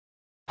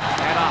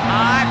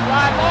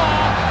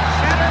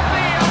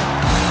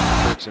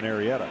and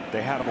Arrieta.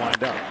 They had him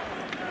lined up.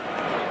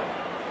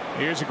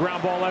 Here's a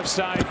ground ball left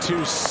side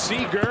to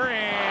Seager,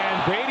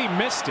 and Beatty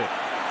missed it.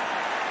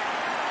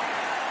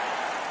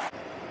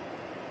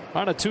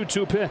 On a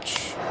 2-2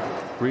 pitch.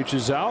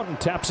 Reaches out and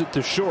taps it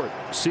to short.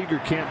 Seager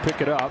can't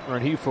pick it up.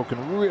 Rengifo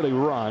can really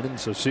run, and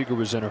so Seager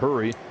was in a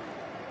hurry.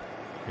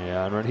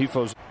 Yeah, and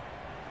Rengifo's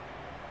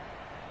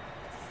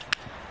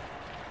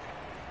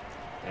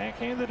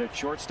backhanded at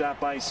shortstop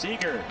by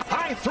Seager.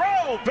 High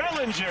throw,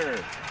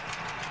 Bellinger.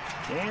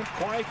 Can't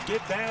quite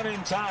get down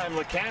in time.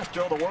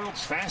 LeCastro, the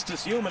world's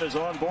fastest human, is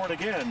on board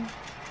again.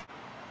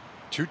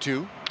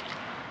 2-2.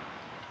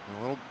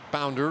 A little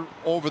bounder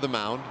over the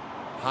mound.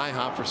 High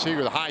hop for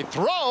Seager. The high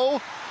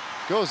throw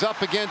goes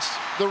up against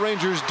the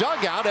Rangers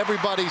dugout.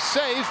 Everybody's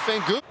safe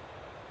and good.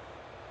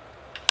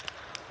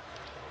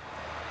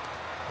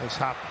 Nice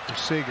hop for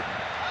Seager.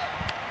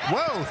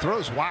 Whoa,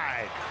 throws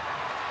wide.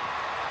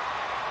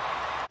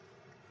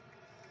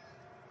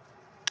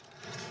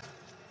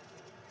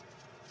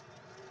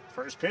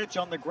 First pitch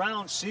on the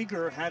ground.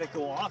 Seager had it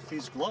go off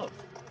his glove.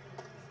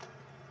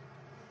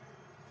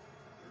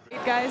 Hey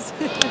guys.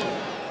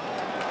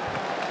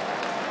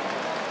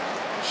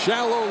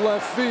 Shallow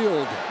left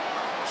field.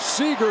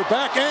 Seager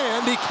back,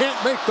 and he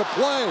can't make the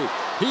play.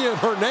 He and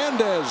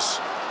Hernandez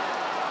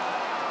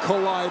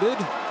collided.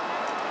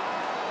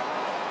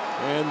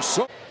 And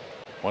so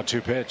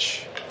 1-2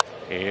 pitch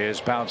is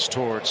bounced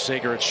towards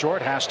Seager at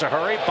short. Has to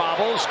hurry.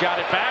 Bobbles got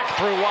it back.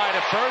 Threw wide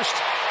at first.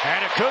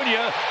 And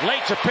Acuna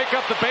late to pick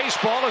up the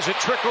baseball as it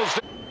trickles.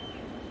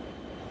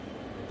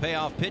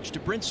 Payoff pitch to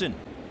Brinson,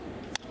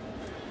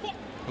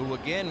 who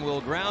again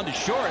will ground to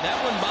short.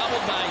 That one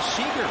bobbled by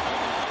Seager.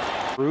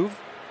 Groove.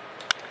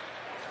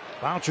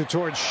 Bouncer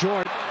towards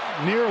short.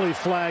 Nearly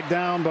flagged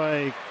down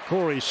by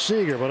Corey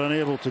Seager, but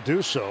unable to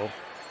do so.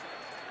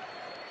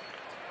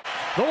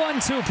 The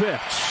 1-2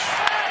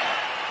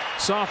 pitch.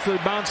 Softly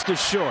bounced to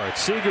short.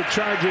 Seager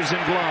charges in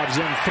gloves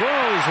and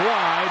throws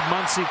wide.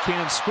 Muncy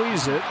can't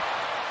squeeze it.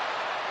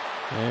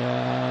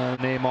 And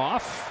name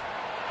off.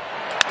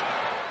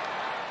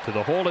 To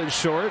the hole is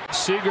short.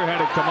 Seager had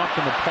to come up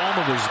in the palm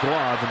of his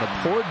glove, and the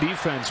poor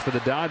defense for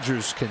the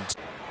Dodgers can.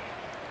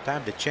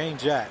 Time to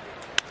change that.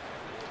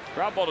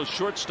 Ground ball to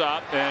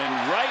shortstop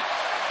and right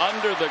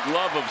under the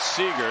glove of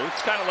Seager.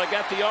 It's kind of like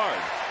at the yard.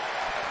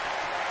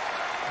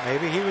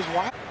 Maybe he was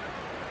wide.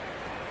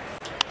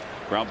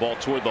 Ground ball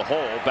toward the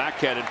hole.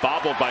 Backhanded,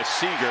 bobbled by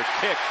Seager.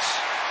 Kicks,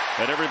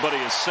 and everybody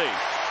is safe.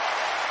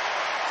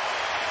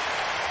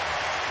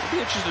 Be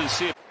interested to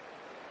see it.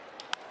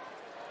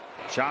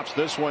 Chops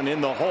this one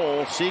in the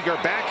hole. Seager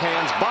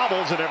backhands,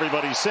 bobbles, and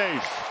everybody's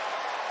safe.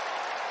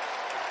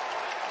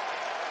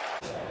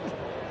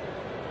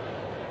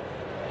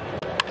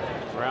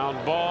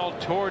 Ground ball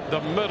toward the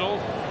middle,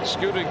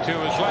 scooting to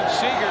his left.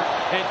 Seager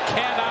and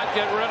cannot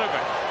get rid of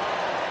it.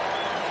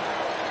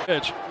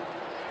 Pitch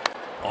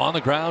on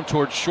the ground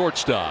towards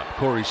shortstop.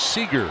 Corey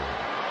Seager.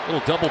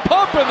 Little double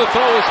pump, and the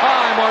throw is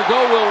high.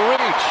 Margot will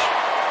reach.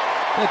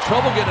 Had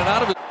trouble getting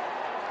out of it.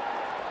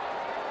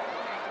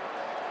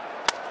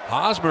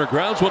 Hosmer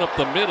grounds one up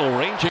the middle.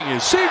 Ranging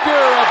is Seager.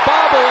 A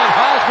bobble, and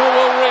Hosmer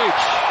will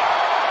reach.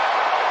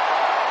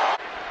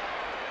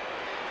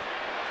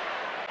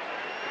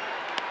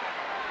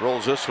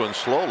 Rolls this one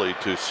slowly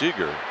to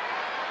Seager. And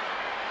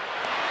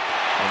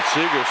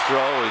Seager's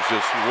throw is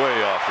just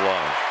way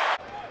offline.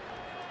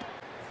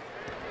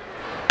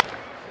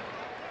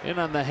 In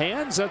on the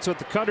hands. That's what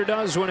the cutter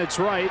does when it's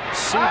right.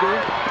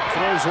 Seager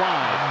throws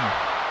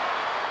wide.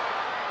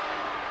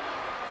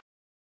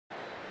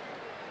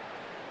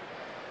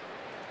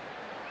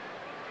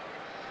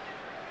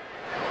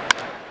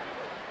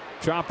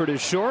 Chopper to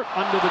short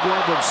under the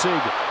glove of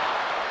Seager.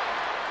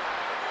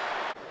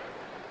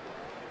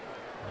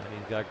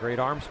 He's got great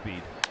arm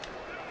speed.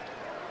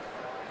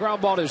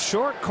 Ground ball to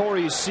short.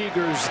 Corey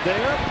Seager's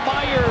there.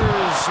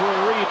 Myers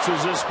will reach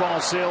as this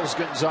ball sails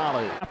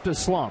Gonzalez. After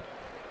slump.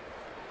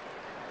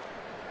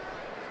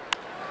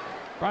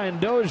 Brian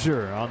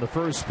Dozier on the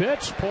first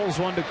pitch pulls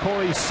one to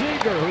Corey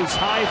Seager, whose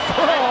high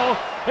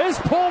throw is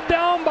pulled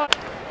down by.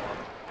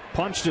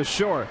 Punch to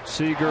short.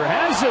 Seager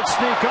has it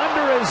sneak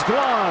under his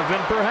glove,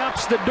 and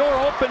perhaps the door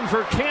open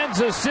for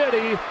Kansas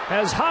City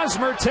as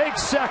Hosmer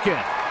takes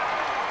second.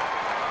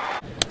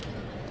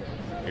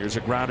 Here's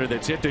a grounder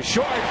that's hit to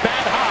short.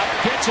 Bad hop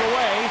gets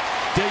away.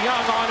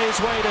 DeYoung on his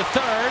way to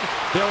third.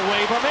 They'll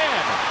wave him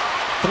in.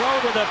 Throw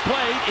to the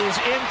plate is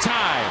in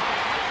time.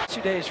 2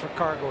 days for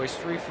Cargo. He's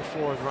 3 for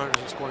 4 with runners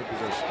in scoring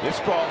position. This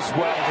ball's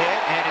well hit,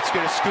 and it's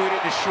going to scoot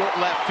into short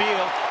left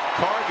field.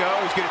 Cargo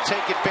is going to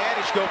take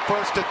advantage, go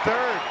first to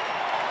third.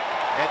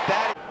 At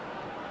that.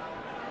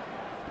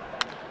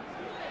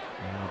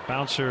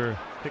 Bouncer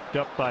picked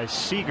up by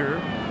Seager.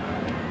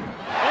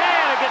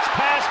 And it gets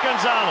past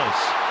Gonzalez.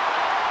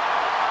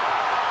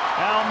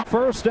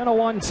 First and a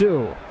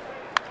 1-2.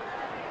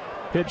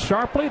 Hit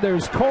sharply.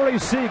 There's Corey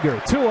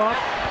Seager. 2 up.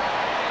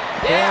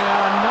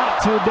 And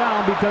not 2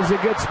 down because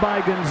it gets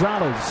by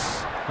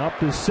Gonzalez. Up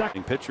to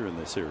second. Pitcher in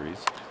the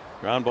series.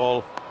 Ground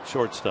ball,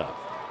 shortstop.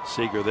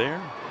 Seager there.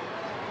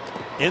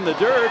 in the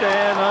dirt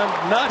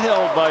and not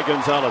held by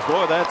Gonzalez.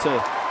 Boy, that's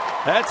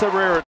a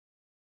rare.